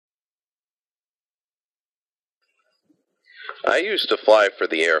I used to fly for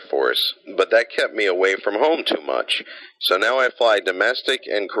the Air Force, but that kept me away from home too much. So now I fly domestic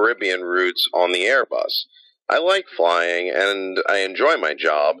and Caribbean routes on the Airbus. I like flying and I enjoy my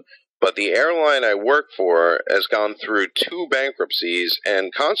job, but the airline I work for has gone through two bankruptcies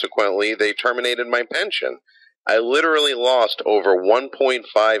and consequently they terminated my pension. I literally lost over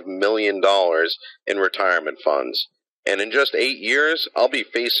 $1.5 million in retirement funds. And in just 8 years, I'll be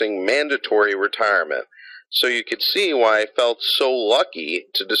facing mandatory retirement. So you could see why I felt so lucky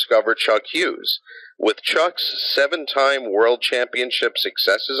to discover Chuck Hughes. With Chuck's 7-time world championship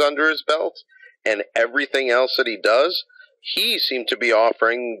successes under his belt and everything else that he does, he seemed to be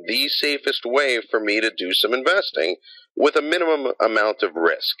offering the safest way for me to do some investing with a minimum amount of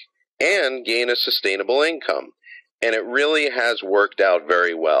risk and gain a sustainable income. And it really has worked out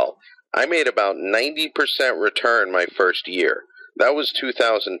very well. I made about 90% return my first year. That was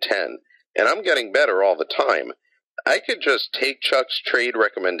 2010. And I'm getting better all the time. I could just take Chuck's trade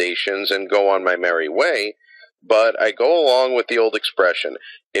recommendations and go on my merry way, but I go along with the old expression,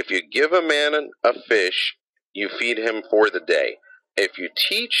 if you give a man a fish, you feed him for the day. If you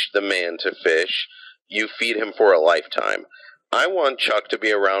teach the man to fish, you feed him for a lifetime. I want Chuck to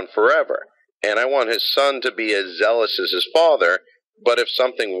be around forever, and I want his son to be as zealous as his father, but if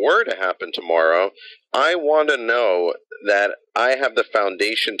something were to happen tomorrow, I want to know that I have the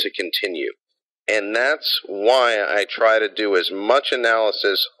foundation to continue. And that's why I try to do as much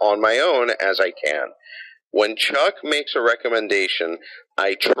analysis on my own as I can. When Chuck makes a recommendation,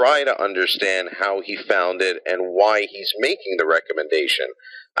 I try to understand how he found it and why he's making the recommendation.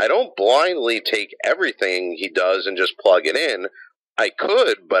 I don't blindly take everything he does and just plug it in. I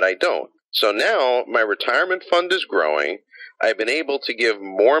could, but I don't. So now my retirement fund is growing. I've been able to give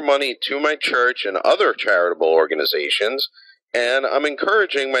more money to my church and other charitable organizations, and I'm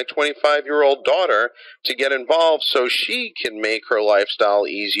encouraging my 25-year-old daughter to get involved so she can make her lifestyle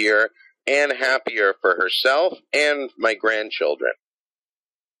easier and happier for herself and my grandchildren.